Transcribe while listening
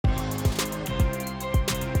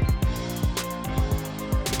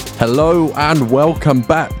Hello and welcome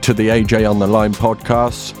back to the AJ on the Line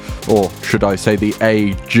podcast, or should I say the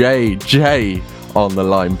AJJ on the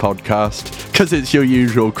Line podcast, because it's your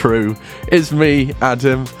usual crew. It's me,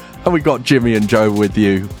 Adam, and we got Jimmy and Joe with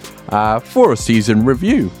you for a season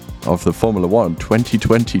review of the Formula 1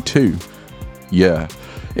 2022. Yeah,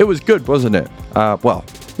 it was good, wasn't it? Well,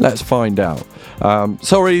 let's find out.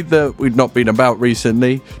 Sorry that we've not been about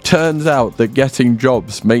recently. Turns out that getting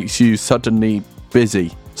jobs makes you suddenly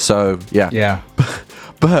busy. So, yeah.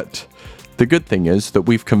 But the good thing is that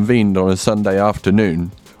we've convened on a Sunday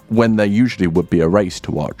afternoon when there usually would be a race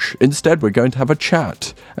to watch. Instead, we're going to have a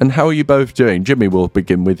chat. And how are you both doing? Jimmy, we'll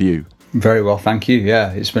begin with you. Very well, thank you.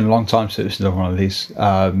 Yeah, it's been a long time since I've done one of these.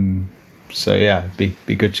 So, yeah, it'd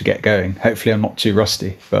be good to get going. Hopefully I'm not too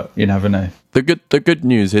rusty, but you never know. The good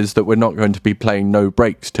news is that we're not going to be playing no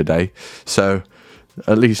breaks today. So,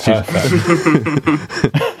 at least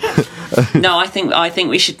No, I think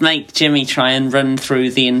we should make Jimmy try and run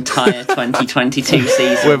through the entire 2022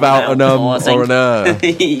 season without an pausing. or an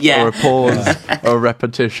yeah. or a pause or a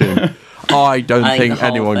repetition. I don't think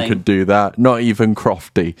anyone thing could do that. Not even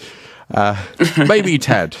Crofty. Maybe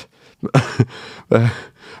Ted.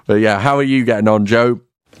 But yeah, how are you getting on, Joe?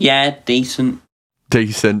 Yeah, decent.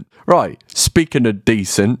 Decent. Right. Speaking of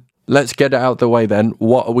decent, let's get it out of the way then.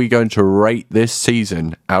 What are we going to rate this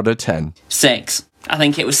season out of 10? 6. I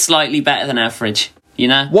think it was slightly better than average, you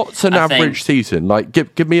know? What's an average season? Like,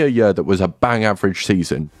 give me a year that was a bang average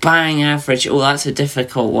season. Bang average? Oh, that's a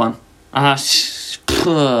difficult one. I've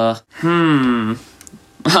got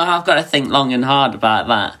to think long and hard about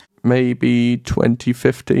that. Maybe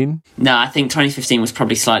 2015? No, I think 2015 was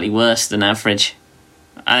probably slightly worse than average.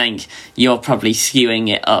 I think you're probably skewing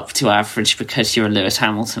it up to average because you're a Lewis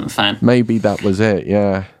Hamilton fan. Maybe that was it,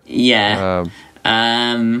 yeah. Yeah.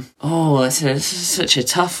 It's such a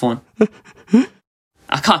tough one.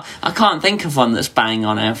 I can't think of one that's bang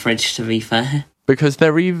on average, to be fair. Because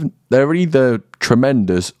they're either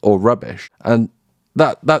tremendous or rubbish, and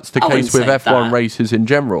that's the case with F1 races in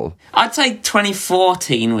general. I'd say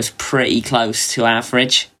 2014 was pretty close to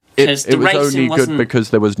average. It was only good because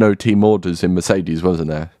there was no team orders in Mercedes, wasn't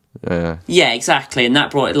there? Yeah, exactly, and that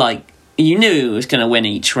brought it you knew it was going to win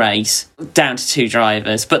each race, down to 2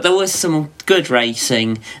 drivers, but there was some good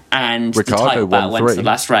racing, and Ricciardo the title battle went to the 3.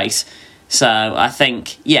 last race. So I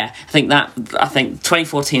think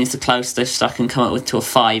 2014 is the closest I can come up with to a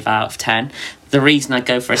 5 out of 10. The reason I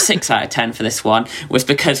go for a 6 out of 10 for this one was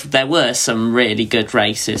because there were some really good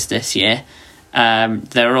races this year.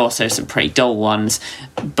 There are also some pretty dull ones,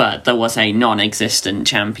 but there was a non-existent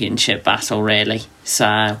championship battle, really. So,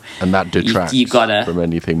 and that detracts from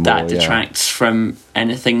anything more. That detracts from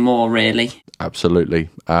anything more, really. Absolutely,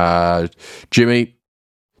 Jimmy.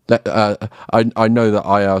 I know that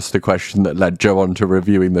I asked the question that led Joe on to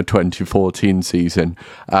reviewing the 2014 season,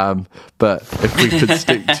 but if we could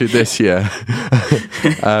stick to this year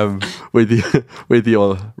with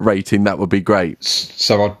your rating, that would be great.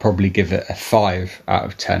 So I'd probably give it a 5 out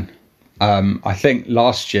of 10. I think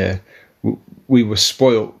last year we were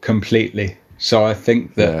spoilt completely. So I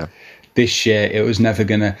think that this year it was never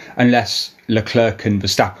going to, unless Leclerc and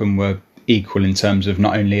Verstappen were equal in terms of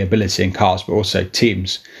not only ability in cars but also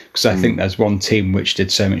teams, because I think there's one team which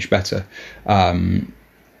did so much better. 5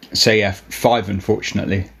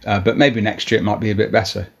 unfortunately, but maybe next year it might be a bit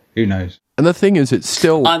better, who knows. And the thing is, it's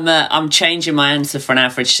still I'm changing my answer for an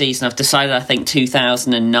average season. I've decided I think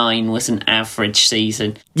 2009 was an average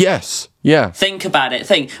season. Yes, yeah. Think about it.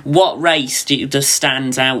 Think, what race does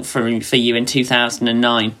stands out for you in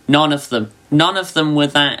 2009? None of them were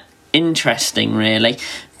that interesting, really,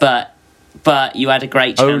 but you had a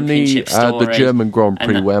great championship story. Only the German Grand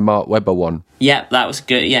Prix where Mark Webber won. Yeah, that was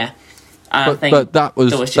good. Yeah, but that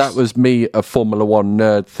was me, a Formula 1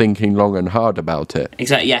 nerd, thinking long and hard about it.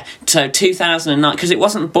 Exactly. Yeah. So 2009, because it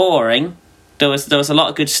wasn't boring. There was a lot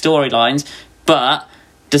of good storylines, but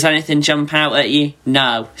does anything jump out at you?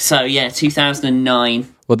 No. So yeah,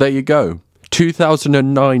 2009. Well, there you go.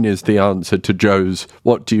 2009 is the answer to Joe's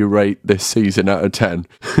what do you rate this season out of 10?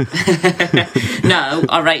 No,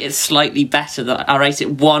 I rate it slightly better. I rate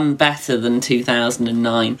it 1 better than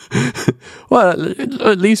 2009. Well,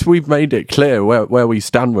 at least we've made it clear where we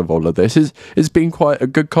stand with all of this. It's been quite a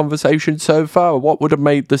good conversation so far. What would have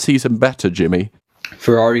made the season better, Jimmy?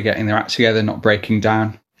 Ferrari getting their act together, not breaking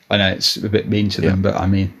down. I know it's a bit mean to them, but I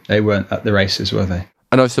mean, they weren't at the races, were they?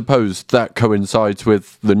 And I suppose that coincides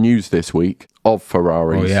with the news this week of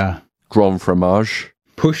Ferrari's Grand Fromage.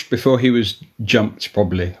 Pushed before he was jumped,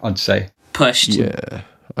 probably, I'd say. Pushed? Yeah,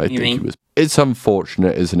 I think he was. It's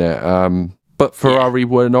unfortunate, isn't it? But Ferrari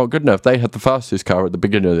were not good enough. They had the fastest car at the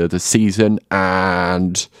beginning of the season,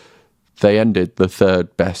 and they ended the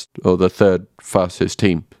third best or the third fastest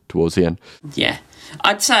team towards the end. Yeah.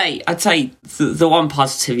 I'd say the one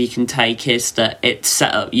positive you can take is that it's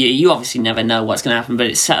set up. You obviously never know what's going to happen, but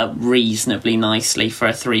it's set up reasonably nicely for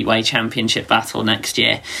a three-way championship battle next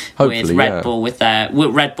year. Hopefully, with Red Bull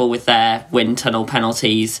with their wind tunnel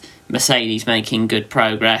penalties, Mercedes making good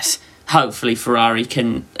progress. Hopefully, Ferrari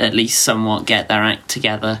can at least somewhat get their act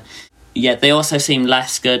together. Yeah, they also seem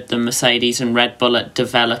less good than Mercedes and Red Bull at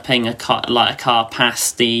developing a car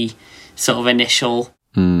past the sort of initial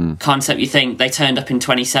concept. You think they turned up in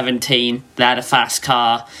 2017, they had a fast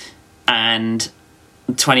car, and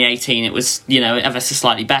 2018 it was, ever so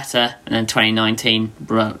slightly better, and then 2019,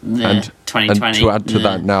 2020. And to add to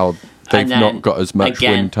that now, they've not got as much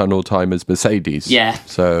wind tunnel time as Mercedes. Yeah.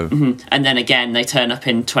 So, and then again, they turn up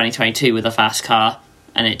in 2022 with a fast car,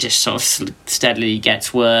 and it just sort of steadily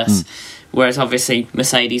gets worse. Whereas obviously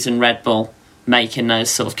Mercedes and Red Bull making those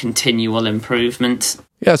sort of continual improvements.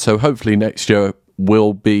 Yeah, so hopefully next year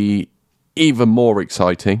will be even more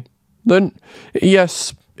exciting. Then,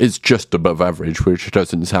 yes, it's just above average, which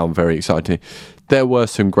doesn't sound very exciting. There were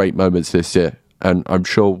some great moments this year, and I'm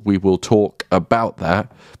sure we will talk about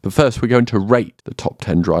that. But first, we're going to rate the top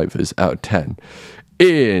 10 drivers out of 10.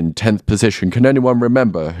 In 10th position, can anyone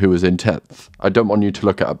remember who was in 10th? I don't want you to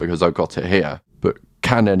look it up because I've got it here, but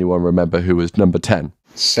can anyone remember who was number 10?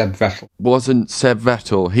 Seb Vettel. Wasn't Seb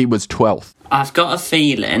Vettel, he was 12th. I've got a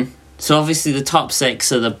feeling. So obviously the top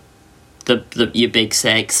six are the your big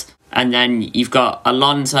six, and then you've got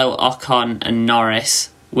Alonso, Ocon, and Norris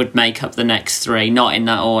would make up the next three, not in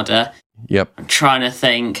that order. Yep. I'm trying to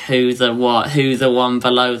think who the one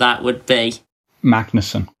below that would be.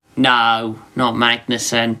 Magnussen. No, not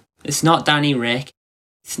Magnussen. It's not Danny Rick.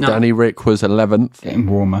 It's not. Danny Rick was 11th. Getting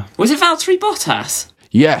warmer. Was it Valtteri Bottas?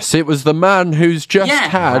 Yes, it was the man who's just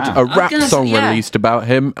had a rap song released about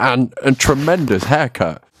him and a tremendous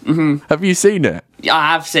haircut. Mm-hmm. Have you seen it?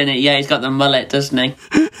 I have seen it, yeah. He's got the mullet, doesn't he?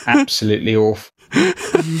 Absolutely awful.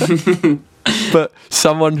 But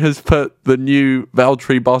someone has put the new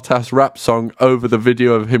Valtteri Bottas rap song over the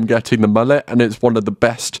video of him getting the mullet, and it's one of the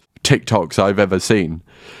best TikToks I've ever seen.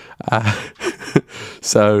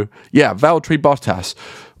 So, yeah, Valtteri Bottas.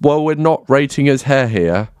 Well, we're not rating his hair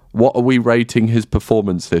here. What are we rating his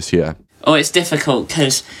performance this year? Oh, it's difficult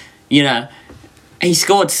because, he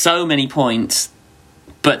scored so many points,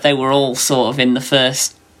 but they were all sort of in the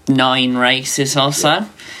first 9 races or so.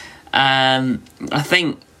 I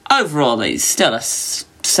think overall it's still a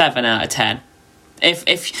 7 out of 10.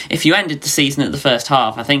 If you ended the season at the first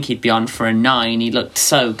half, I think he'd be on for a 9. He looked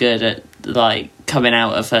so good at coming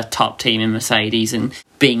out of a top team in Mercedes and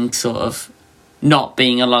being sort of not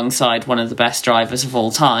being alongside one of the best drivers of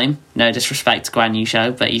all time. No disrespect to Guan Yu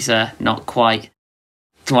Zhou, but he's not quite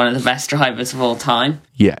one of the best drivers of all time.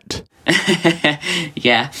 Yet.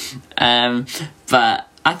 Yeah. But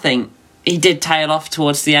I think he did tail off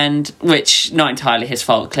towards the end, which not entirely his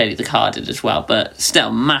fault. Clearly the car did as well, but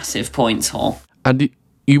still massive points haul. And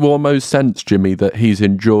you almost sense, Jimmy, that he's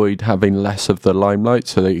enjoyed having less of the limelight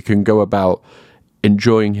so that he can go about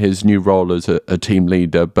enjoying his new role as a team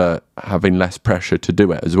leader, but having less pressure to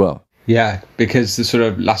do it as well. Yeah, because the sort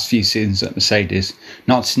of last few seasons at Mercedes,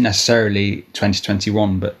 not necessarily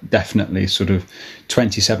 2021, but definitely sort of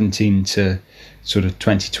 2017 to sort of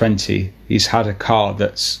 2020, he's had a car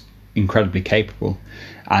that's incredibly capable,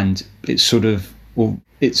 and it's sort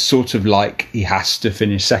of like he has to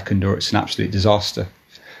finish second or it's an absolute disaster,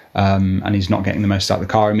 and he's not getting the most out of the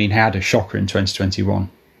car. I mean, he had a shocker in 2021,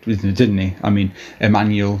 didn't he? I mean, not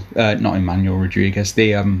Emmanuel Rodriguez,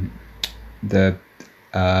 the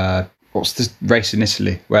what's the race in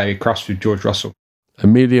Italy where he crashed with George Russell?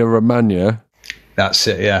 Emilia Romagna. That's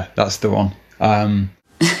it, yeah, that's the one.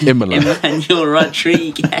 Imola. Emmanuel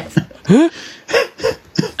Rodriguez.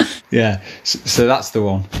 Yeah, so that's the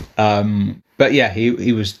one. But yeah,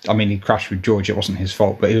 he was, I mean, he crashed with George. It wasn't his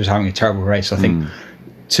fault, but he was having a terrible race. I think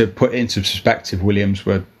to put it into perspective, Williams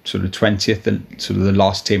were sort of 20th and sort of the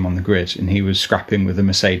last team on the grid, and he was scrapping with the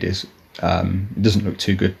Mercedes. It doesn't look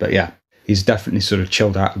too good, but yeah, he's definitely sort of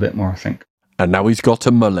chilled out a bit more, I think. And now he's got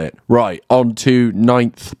a mullet. Right, on to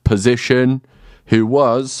 9th position, who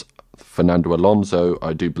was Fernando Alonso,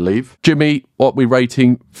 I do believe. Jimmy, what are we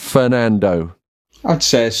rating Fernando? I'd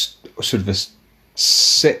say it's sort of a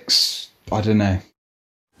 6, I don't know.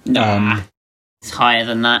 Nah, it's higher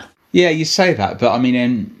than that. Yeah, you say that, but I mean,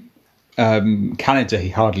 in Canada, he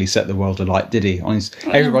hardly set the world alight, did he?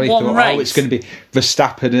 Everybody thought, race. It's going to be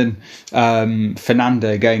Verstappen and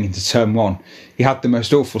Fernando going into turn 1. He had the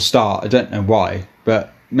most awful start. I don't know why,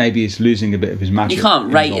 but maybe he's losing a bit of his magic. You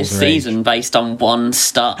can't rate his season based on one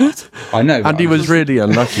start. I know. And he was really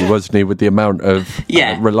unlucky, wasn't he, with the amount of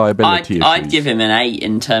reliability issues? I'd give him an 8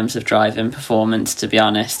 in terms of driving performance, to be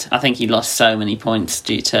honest. I think he lost so many points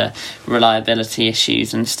due to reliability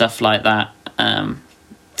issues and stuff like that.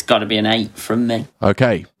 It's got to be an 8 from me.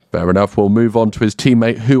 Okay, fair enough. We'll move on to his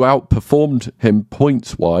teammate who outperformed him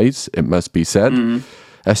points-wise, it must be said.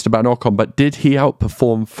 Esteban Ocon, but did he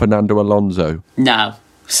outperform Fernando Alonso? No,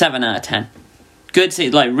 7 out of 10. Good,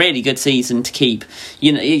 really good season to keep.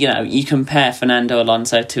 You know, you compare Fernando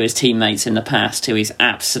Alonso to his teammates in the past, who he's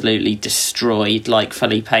absolutely destroyed, like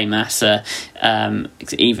Felipe Massa,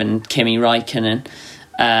 even Kimi Räikkönen.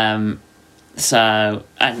 So,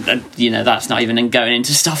 and you know, that's not even going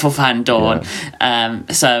into Stoffel Van Dorn. Yeah.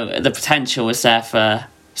 So the potential was there for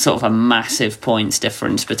sort of a massive points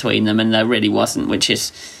difference between them, and there really wasn't, which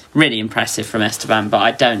is really impressive from Esteban, but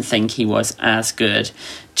I don't think he was as good.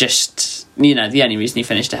 Just, you know, the only reason he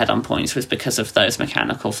finished ahead on points was because of those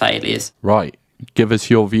mechanical failures. Right. Give us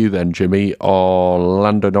your view then, Jimmy, on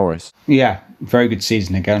Lando Norris. Yeah, very good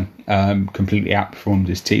season again. Completely outperformed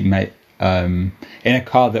his teammate in a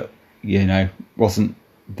car that, you know, wasn't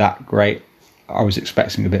that great. I was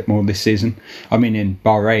expecting a bit more this season. I mean, in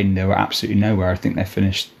Bahrain, they were absolutely nowhere. I think they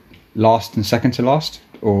finished last and second to last,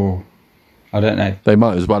 or I don't know. They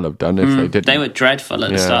might as well have done if they didn't. They were dreadful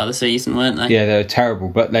at the start of the season, weren't they? Yeah, they were terrible,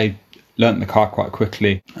 but they learnt the car quite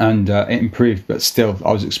quickly and it improved. But still,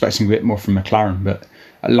 I was expecting a bit more from McLaren, but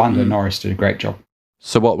Lando Norris did a great job.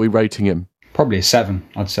 So what are we rating him? Probably a 7,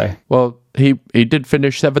 I'd say. Well, he did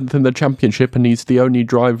finish 7th in the championship, and he's the only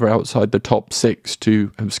driver outside the top 6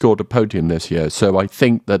 to have scored a podium this year. So I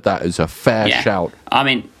think that is a fair shout. I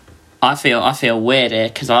mean, I feel weird here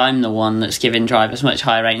because I'm the one that's giving drivers much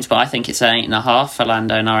higher ratings, but I think it's an 8.5 for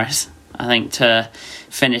Lando Norris. I think to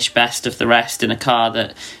finish best of the rest in a car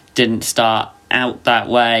that didn't start out that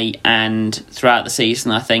way, and throughout the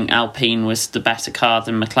season I think Alpine was the better car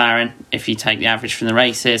than McLaren if you take the average from the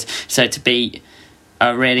races. So to beat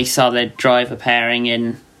a really solid driver pairing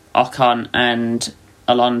in Ocon and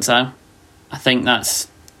Alonso, I think that's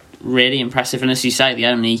really impressive, and as you say, the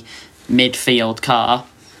only midfield car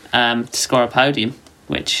to score a podium,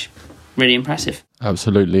 which really impressive.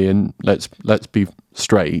 Absolutely, and let's be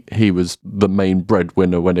straight, he was the main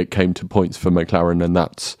breadwinner when it came to points for McLaren, and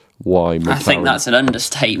that's why McLaren... I think that's an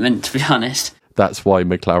understatement, to be honest. That's why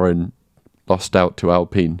McLaren lost out to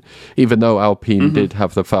Alpine. Even though Alpine did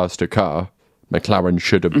have the faster car, McLaren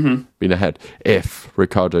should have been ahead if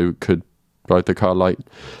Ricciardo could drive the car like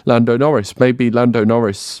Lando Norris. Maybe Lando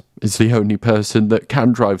Norris is the only person that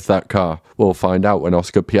can drive that car. We'll find out when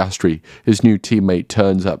Oscar Piastri, his new teammate,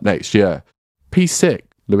 turns up next year. P6,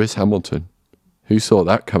 Lewis Hamilton. Who saw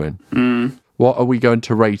that coming? What are we going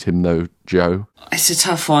to rate him, though, Joe? It's a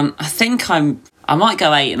tough one. I think I might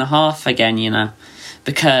go 8.5 again, you know,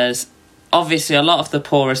 because obviously a lot of the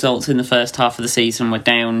poor results in the first half of the season were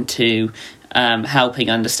down to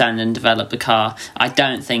helping understand and develop the car. I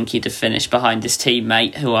don't think he'd have finished behind his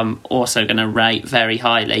teammate, who I'm also going to rate very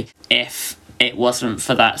highly, if it wasn't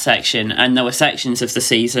for that section. And there were sections of the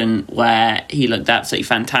season where he looked absolutely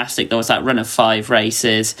fantastic. There was that run of 5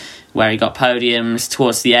 races where he got podiums.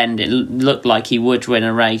 Towards the end, it looked like he would win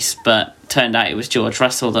a race, but turned out it was George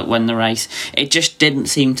Russell that won the race. It just didn't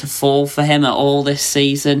seem to fall for him at all this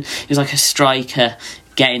season. He was like a striker,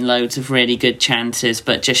 getting loads of really good chances,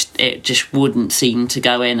 but it just wouldn't seem to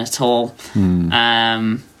go in at all.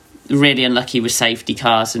 Really unlucky with safety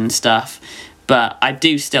cars and stuff. But I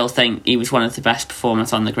do still think he was one of the best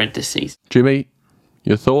performers on the grid this season. Jimmy,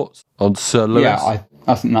 your thoughts on Sir Lewis? Yeah,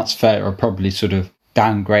 I think that's fair. I'll probably sort of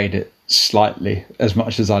downgrade it slightly, as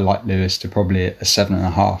much as I like Lewis, to probably a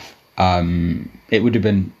 7.5. It would have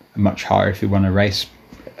been much higher if he won a race.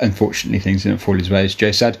 Unfortunately, things didn't fall his way, as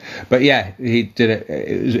Joe said. But yeah, he did it.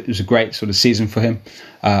 It was a great sort of season for him.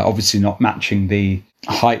 Obviously not matching the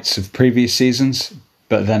heights of previous seasons.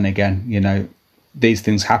 But then again, you know, these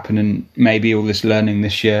things happen, and maybe all this learning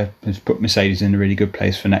this year has put Mercedes in a really good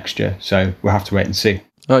place for next year. So we'll have to wait and see.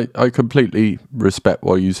 I completely respect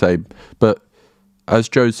what you say. But as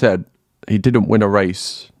Joe said, he didn't win a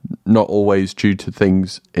race, not always due to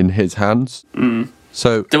things in his hands.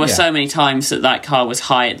 So there were so many times that car was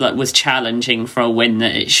was challenging for a win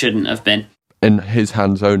that it shouldn't have been. In his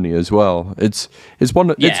hands only as well. It's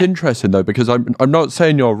interesting though, because I'm not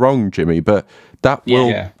saying you're wrong, Jimmy, but that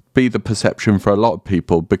will be the perception for a lot of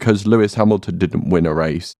people, because Lewis Hamilton didn't win a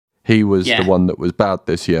race. He was the one that was bad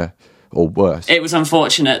this year, or worse. It was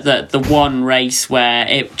unfortunate that the one race where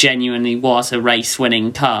it genuinely was a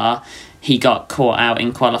race-winning car, he got caught out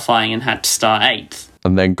in qualifying and had to start 8th.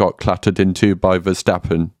 and then got clattered into by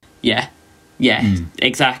Verstappen. Yeah,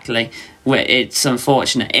 exactly. It's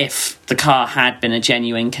unfortunate. If the car had been a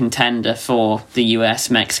genuine contender for the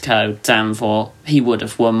US-Mexico Zandvoort, he would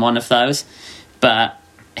have won one of those. But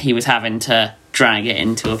he was having to drag it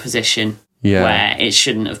into a position where it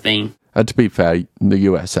shouldn't have been. And to be fair, in the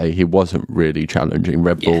USA, he wasn't really challenging.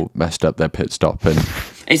 Red Bull messed up their pit stop, and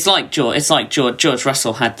it's like George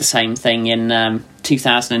Russell had the same thing in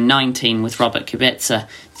 2019 with Robert Kubica,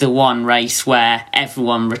 the one race where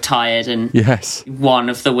everyone retired and one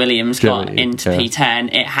of the Williams got into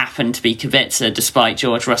P10. It happened to be Kubica, despite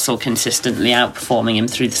George Russell consistently outperforming him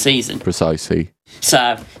through the season. Precisely.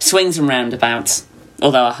 So swings and roundabouts.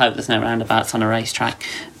 Although I hope there's no roundabouts on a racetrack.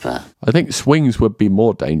 But I think swings would be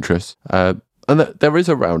more dangerous. And there is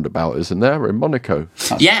a roundabout, isn't there, in Monaco?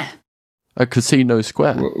 Yeah. A Casino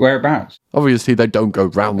Square. Whereabouts? Obviously, they don't go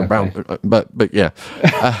round and round, but yeah.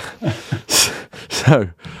 So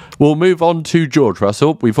we'll move on to George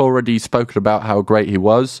Russell. We've already spoken about how great he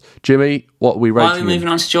was. Jimmy, what are we rating? Why are we moving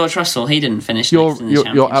on to George Russell? He didn't finish you're, next in the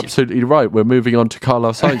championship. You're absolutely right. We're moving on to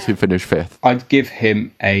Carlos Sainz, who finished 5th. I'd give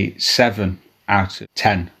him a 7 out of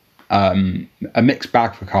 10. A mixed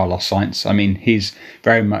bag for Carlos Sainz. I mean, he's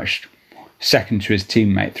very much second to his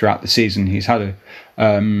teammate throughout the season. He's had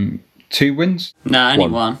 2 wins. No, only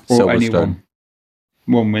one. Or only one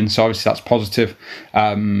win, so obviously that's positive.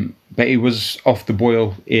 But he was off the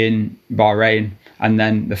boil in Bahrain, and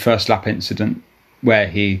then the first lap incident where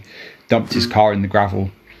he dumped his car in the gravel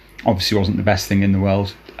obviously wasn't the best thing in the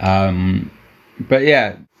world. But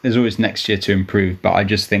yeah, there's always next year to improve, but I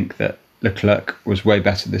just think that Leclerc was way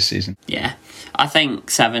better this season. Yeah, I think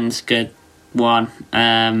 7's good one.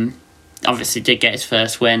 Obviously did get his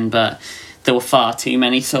first win, but there were far too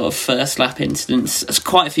many sort of first lap incidents. There's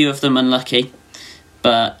quite a few of them unlucky.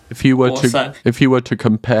 But if you were to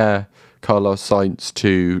compare Carlos Sainz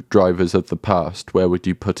to drivers of the past, where would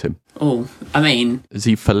you put him? Oh, I mean, is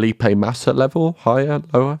he Felipe Massa level? Higher,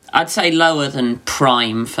 lower? I'd say lower than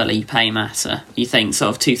prime Felipe Massa. You think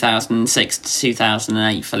sort of 2006 to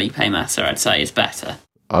 2008 Felipe Massa, I'd say, is better.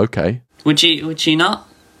 Okay. Would you not?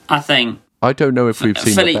 I don't know if we've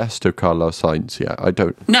seen the best of Carlos Sainz yet. I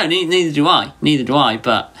don't. No, neither do I.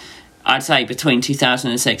 But I'd say between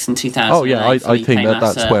 2006 and 2008. Oh yeah, I think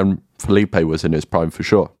that's when Felipe was in his prime for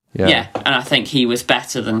sure. Yeah, and I think he was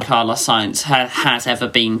better than Carlos Sainz has ever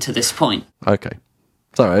been to this point. Okay.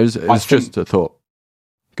 Sorry, it's just a thought.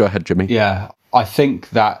 Go ahead, Jimmy. Yeah, I think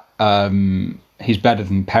that he's better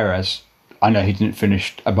than Perez. I know he didn't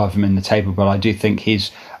finish above him in the table, but I do think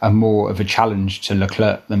he's more of a challenge to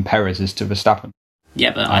Leclerc than Perez is to Verstappen.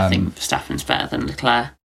 Yeah, but I think Verstappen's better than Leclerc.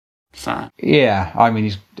 So. Yeah, I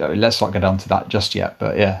mean, let's not get onto that just yet,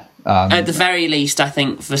 but yeah. At the very least, I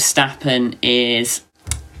think Verstappen is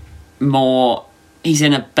he's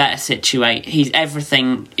in a better situation.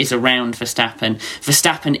 Everything is around Verstappen.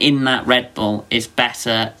 Verstappen in that Red Bull is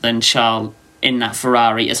better than Charles in that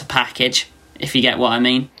Ferrari as a package, if you get what I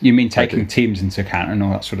mean. You mean taking teams into account and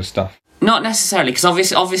all that sort of stuff? Not necessarily,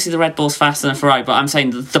 because obviously the Red Bull's faster than Ferrari, but I'm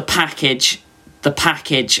saying the package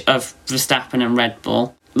of Verstappen and Red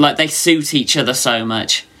Bull, like they suit each other so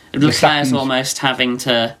much. Leclerc's almost having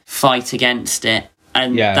to fight against it,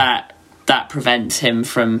 and that prevents him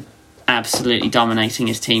from absolutely dominating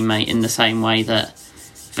his teammate in the same way that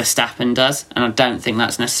Verstappen does, and I don't think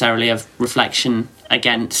that's necessarily a reflection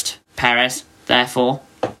against Perez, therefore.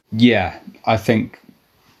 Yeah, I think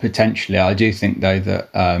potentially. I do think, though, that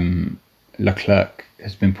Leclerc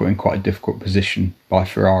has been put in quite a difficult position by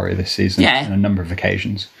Ferrari this season on a number of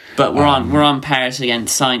occasions. But we're on Perez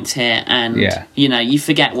against Sainz here, and you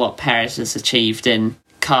forget what Perez has achieved in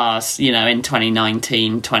cars, in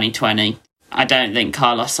 2019, 2020. I don't think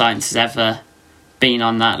Carlos Sainz has ever been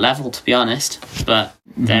on that level, to be honest. But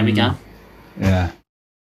there we go. Yeah.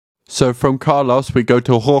 So from Carlos, we go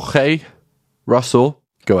to Jorge Russell.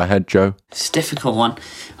 Go ahead, Joe. It's a difficult one.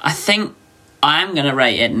 I think I am going to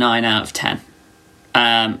rate it 9 out of 10.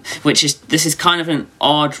 This is kind of an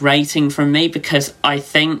odd rating from me because I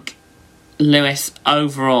think Lewis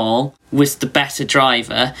overall was the better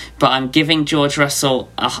driver, but I'm giving George Russell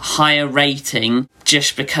a higher rating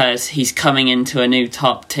just because he's coming into a new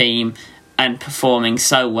top team and performing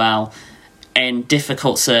so well in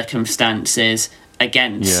difficult circumstances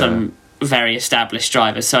against some very established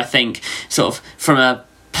drivers. So I think sort of from a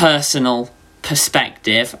personal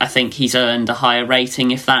perspective, I think he's earned a higher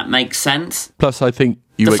rating, if that makes sense. Plus, I think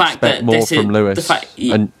you expect more from Lewis,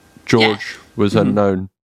 and George was unknown.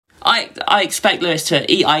 I expect Lewis I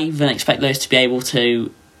even expect Lewis to be able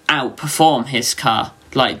to outperform his car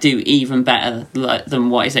do even better than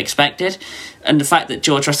what is expected. And the fact that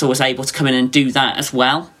George Russell was able to come in and do that as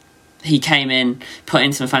well, he came in, put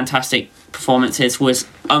in some fantastic performances, was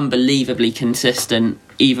unbelievably consistent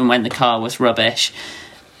even when the car was rubbish,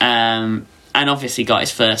 and obviously got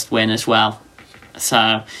his first win as well.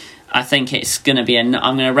 So I think it's going to be I'm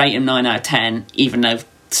going to rate him 9 out of 10, even though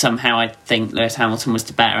somehow I think Lewis Hamilton was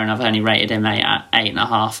the better and I've only rated him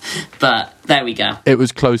 8.5. But there we go. It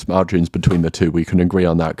was close margins between the two. We can agree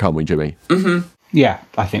on that, can't we, Jimmy? Mm-hmm. Yeah,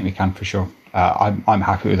 I think we can for sure. I'm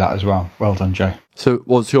happy with that as well. Well done, Joe. So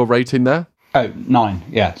what's your rating there? Oh, 9.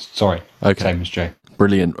 Yeah, sorry. Okay. Same as Joe.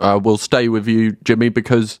 Brilliant. We'll stay with you, Jimmy,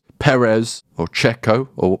 because Perez or Checo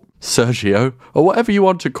or Sergio or whatever you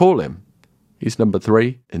want to call him, he's number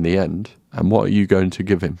 3 in the end. And what are you going to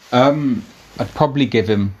give him? I'd probably give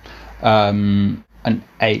him an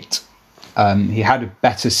 8. He had a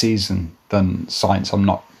better season than Sainz. I'm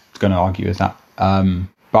not going to argue with that.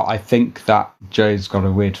 But I think that Joe's got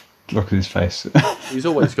a weird look at his face. He's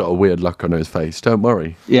always got a weird look on his face. Don't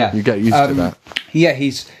worry. Yeah, you get used to that. Yeah,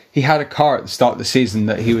 he had a car at the start of the season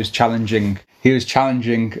that he was challenging. He was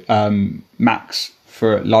challenging Max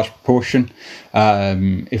for a large proportion.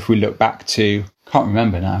 If we look back to, can't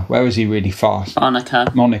remember now, where was he really fast?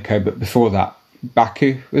 Monaco, but before that,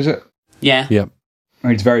 Baku, was it? Yeah. Yeah.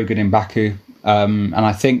 He's very good in Baku. And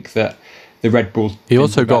I think that the Red Bull... He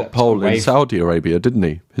also got pole in Saudi Arabia, didn't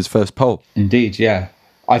he? His first pole. Indeed, yeah.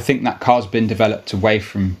 I think that car's been developed away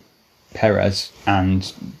from Perez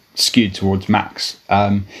and skewed towards Max.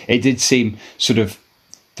 It did seem sort of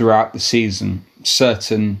throughout the season,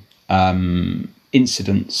 certain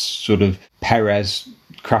incidents, sort of Perez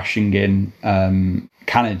crashing in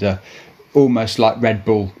Canada, almost like Red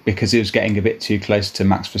Bull, because he was getting a bit too close to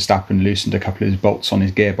Max Verstappen, loosened a couple of his bolts on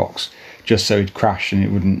his gearbox just so he'd crash and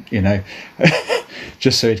it wouldn't,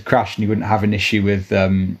 just so he'd crash and he wouldn't have an issue with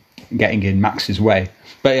getting in Max's way.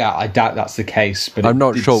 But yeah, I doubt that's the case. But I'm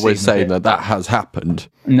not sure we're saying that has happened.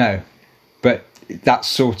 No, but that's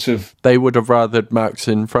sort of... They would have rathered Max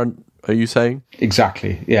in front, are you saying?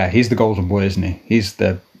 Exactly, yeah. He's the golden boy, isn't he? He's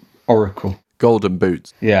the oracle. Golden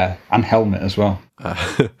boots. Yeah, and helmet as well.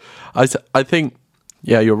 I think,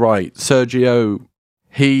 yeah, you're right. Sergio,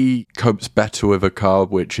 he copes better with a car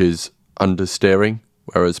which is understeering,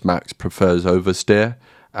 whereas Max prefers oversteer.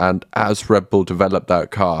 And as Red Bull developed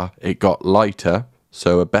that car, it got lighter,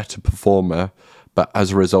 so a better performer. But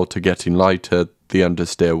as a result of getting lighter, the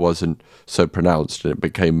understeer wasn't so pronounced and it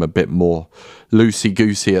became a bit more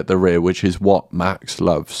loosey-goosey at the rear, which is what Max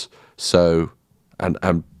loves. So,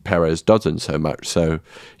 and Perez doesn't so much. So,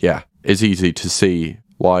 yeah, it's easy to see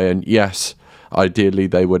why. And yes, ideally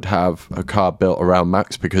they would have a car built around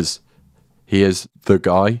Max because he is the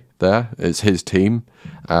guy there. It's his team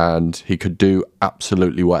and he could do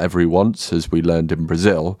absolutely whatever he wants, as we learned in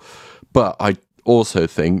Brazil. But I also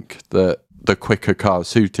think that the quicker car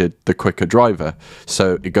suited the quicker driver.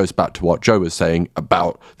 So it goes back to what Joe was saying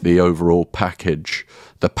about the overall package,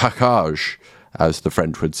 the package, as the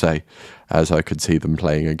French would say, as I could see them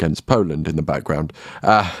playing against Poland in the background.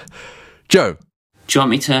 Joe? Do you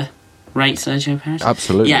want me to rate Sergio Perez?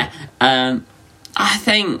 Absolutely. Yeah. I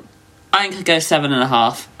think I'd go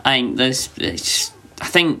 7.5. I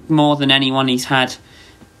think more than anyone, he's had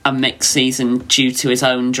a mixed season due to his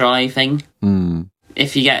own driving.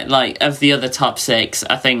 If you get, of the other top 6,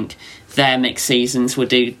 I think their mixed seasons were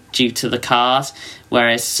due to the cars,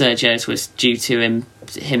 whereas Sergio's was due to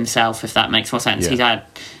himself, if that makes more sense. Yeah. He's had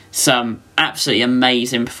some absolutely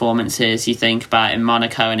amazing performances, you think about in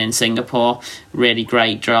Monaco and in Singapore, really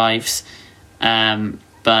great drives,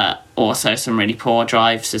 but also some really poor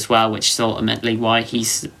drives as well, which is ultimately why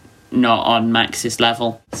he's not on Max's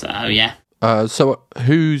level. So, yeah. So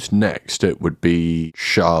who's next? It would be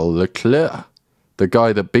Charles Leclerc, the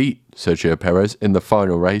guy that beat Sergio Perez in the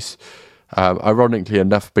final race. Ironically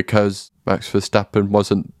enough, because Max Verstappen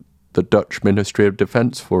wasn't the Dutch Ministry of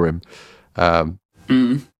Defence for him.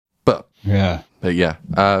 But yeah.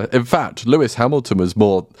 In fact, Lewis Hamilton was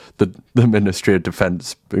more the Ministry of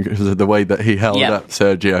Defence because of the way that he held up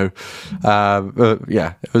Sergio.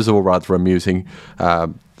 It was all rather amusing.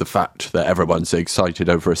 The fact that everyone's excited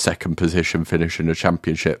over a second position finish in a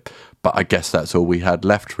championship. But I guess that's all we had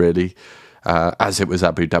left, really, as it was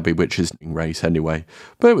Abu Dhabi, which is a race anyway.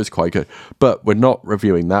 But it was quite good. But we're not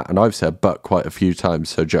reviewing that, and I've said but quite a few times.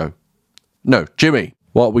 So, Joe. No, Jimmy,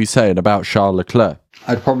 what are we saying about Charles Leclerc?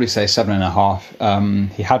 I'd probably say 7.5.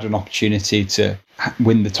 He had an opportunity to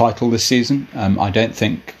win the title this season. I don't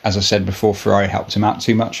think, as I said before, Ferrari helped him out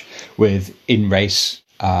too much with in-race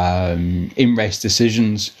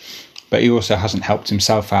decisions, but he also hasn't helped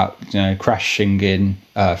himself out, crashing in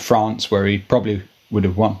France, where he probably would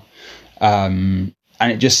have won. And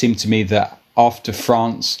it just seemed to me that after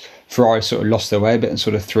France, Ferrari sort of lost their way a bit and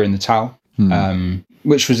sort of threw in the towel,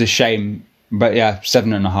 which was a shame. But yeah,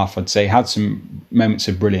 7.5, I'd say. Had some moments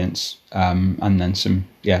of brilliance, and then some,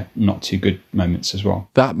 not too good moments as well.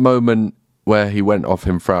 That moment where he went off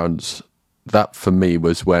in France, that for me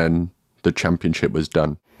was when the championship was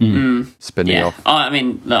done. Spinning off. I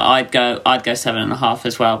mean, look, I'd go 7.5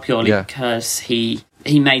 as well, purely because he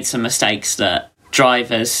made some mistakes that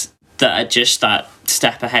drivers that are just that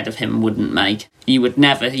step ahead of him wouldn't make. You would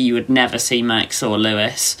never see Max or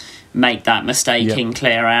Lewis make that mistake in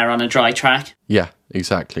clear air on a dry track. Yeah,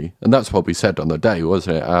 exactly. And that's what we said on the day,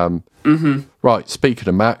 wasn't it? Right, speaking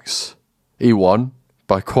of Max, he won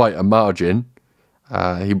by quite a margin.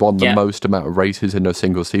 He won the most amount of races in a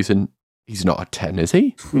single season. He's not a 10, is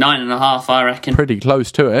he? 9.5, I reckon. Pretty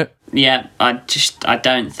close to it. Yeah, I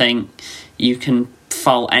don't think you can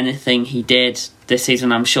fault anything he did this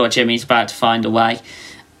season. I'm sure Jimmy's about to find a way.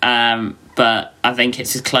 But I think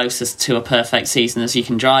it's as close as to a perfect season as you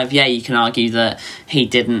can drive. Yeah, you can argue that he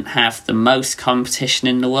didn't have the most competition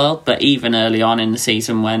in the world, but even early on in the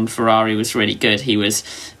season when Ferrari was really good, he was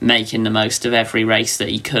making the most of every race that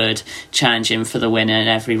he could, challenging for the win in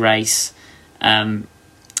every race, and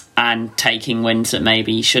taking wins that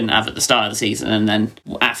maybe he shouldn't have at the start of the season. And then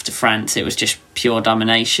after France, it was just pure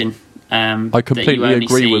domination. I completely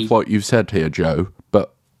agree with what you've said here, Joe,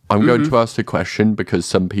 but I'm going to ask the question because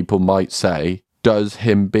some people might say, does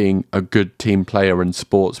him being a good team player and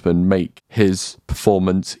sportsman make his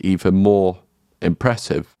performance even more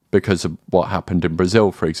impressive because of what happened in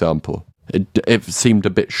Brazil, for example? It seemed a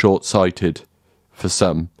bit short-sighted for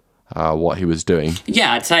some, what he was doing.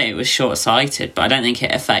 Yeah, I'd say it was short-sighted, but I don't think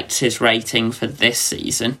it affects his rating for this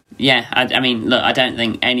season. Yeah, I mean, look, I don't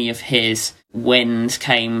think any of his wins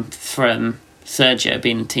came from Sergio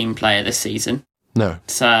being a team player this season. No.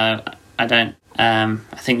 So I don't. I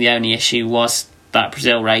think the only issue was that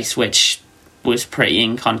Brazil race, which was pretty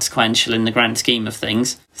inconsequential in the grand scheme of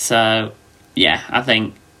things. So yeah, I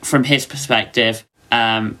think from his perspective,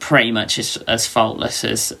 pretty much as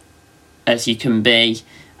faultless as you can be,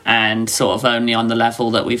 and sort of only on the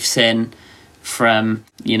level that we've seen from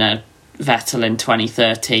Vettel in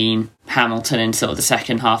 2013, Hamilton in sort of the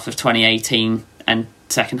second half of 2018 and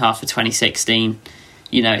second half of 2016.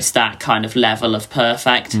 It's that kind of level of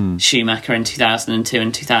perfect. Schumacher in 2002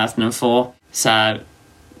 and 2004. So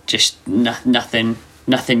just nothing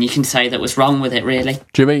you can say that was wrong with it, really.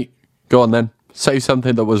 Jimmy, go on then. Say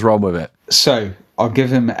something that was wrong with it. So I'll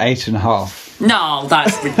give him 8.5. No,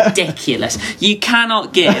 that's ridiculous. You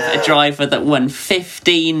cannot give a driver that won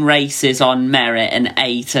 15 races on merit an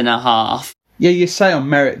 8.5. Yeah, you say on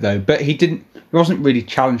merit though, but he wasn't really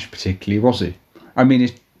challenged particularly, was he? I mean,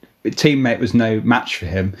 his teammate was no match for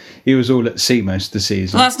him. He was all at sea most of the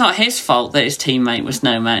season. Well, that's not his fault that his teammate was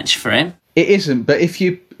no match for him. It isn't, but if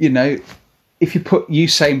you put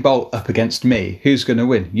Usain Bolt up against me, who's going to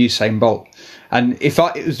win? Usain Bolt. And if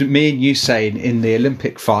it was me and Usain in the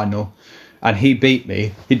Olympic final and he beat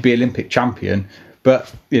me, he'd be Olympic champion.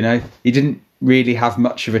 But, he didn't really have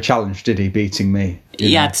much of a challenge, did he, beating me?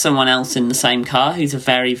 He had someone else in the same car who's a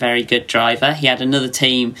very, very good driver. He had another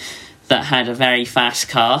team that had a very fast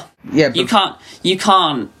car. Yeah, but you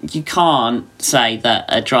can't say that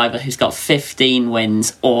a driver who's got 15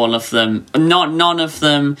 wins, all of them, none of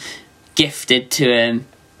them gifted to him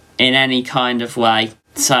in any kind of way.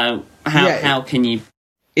 So how can you?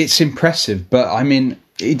 It's impressive, but I mean,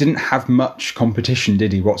 he didn't have much competition,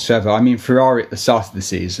 did he, whatsoever? I mean, Ferrari at the start of the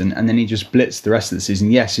season, and then he just blitzed the rest of the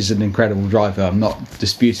season. Yes, he's an incredible driver. I'm not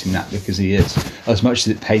disputing that because he is, as much as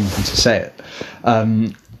it pains me to say it.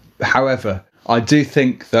 However, I do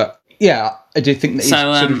think that he's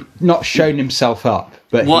sort of not shown himself up.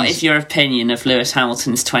 But what is your opinion of Lewis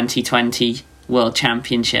Hamilton's 2020 World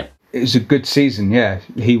Championship? It was a good season, yeah.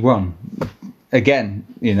 He won. Again,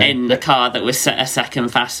 in the car that was a second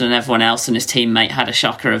faster than everyone else, and his teammate had a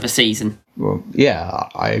shocker of a season. Well, yeah,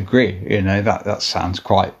 I agree. That sounds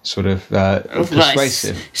quite sort of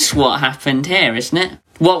persuasive. It's what happened here, isn't it?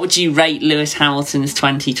 What would you rate Lewis Hamilton's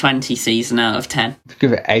 2020 season out of 10? I'd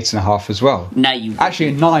give it 8.5 as well. No, you actually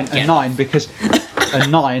a 9 because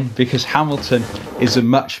Hamilton is a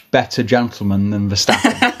much better gentleman than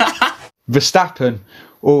Verstappen. Verstappen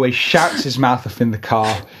always shouts his mouth off in the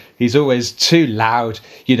car. He's always too loud.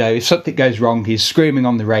 If something goes wrong, he's screaming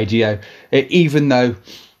on the radio, even though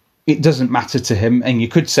it doesn't matter to him. And you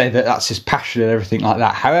could say that that's his passion and everything like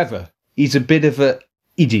that. However, he's a bit of an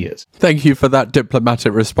idiot. Thank you for that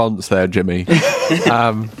diplomatic response there, Jimmy.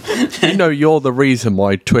 You're the reason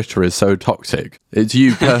why Twitter is so toxic. It's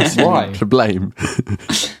you personally to blame.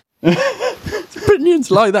 But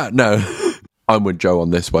It's like that. No, I'm with Joe on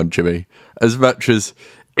this one, Jimmy. As much as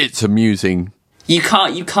it's amusing, you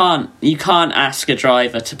can't ask a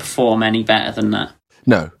driver to perform any better than that.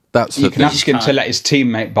 No, that's you can ask him to let his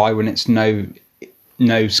teammate by when it's no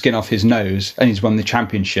skin off his nose and he's won the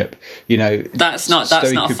championship. That's not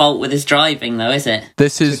a fault with his driving, though, is it?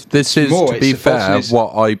 This is to be fair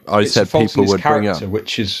what I said people would bring up,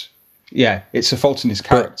 which is it's a fault in his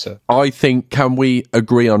character. But I think, can we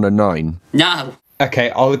agree on a 9? No. Okay,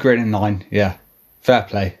 I'll agree on a 9. Yeah, fair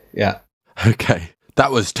play. Yeah. Okay,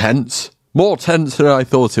 that was tense. More tense than I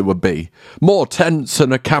thought it would be. More tense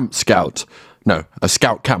than a camp scout. No, a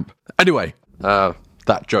scout camp. Anyway,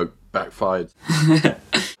 that joke backfired.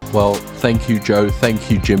 Well, thank you, Joe.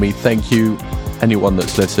 Thank you, Jimmy. Thank you, anyone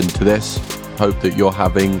that's listened to this. Hope that you're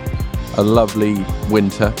having a lovely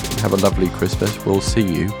winter. Have a lovely Christmas. We'll see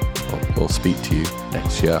you, or we'll speak to you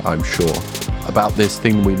next year, I'm sure, about this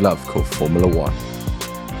thing we love called Formula 1.